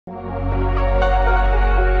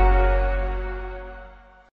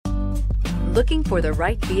Looking for the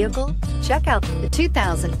right vehicle? Check out the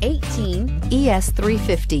 2018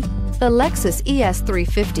 ES350. The Lexus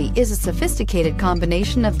ES350 is a sophisticated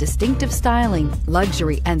combination of distinctive styling,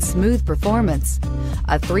 luxury, and smooth performance.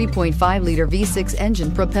 A 3.5-liter V6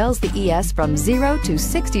 engine propels the ES from 0 to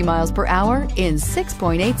 60 miles per hour in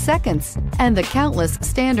 6.8 seconds. And the countless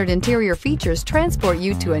standard interior features transport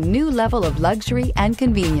you to a new level of luxury and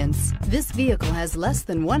convenience. This vehicle has less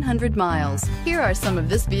than 100 miles. Here are some of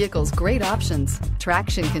this vehicle's great options: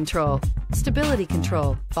 traction control, stability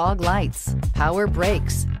control, fog lights, power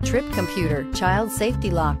brakes, trip computer, child safety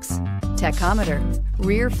locks, tachometer,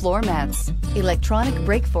 rear floor mats, electronic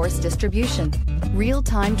brake force distribution,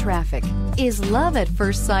 real-time traffic. Is love at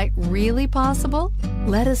first sight really possible?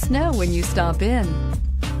 Let us know when you stop in.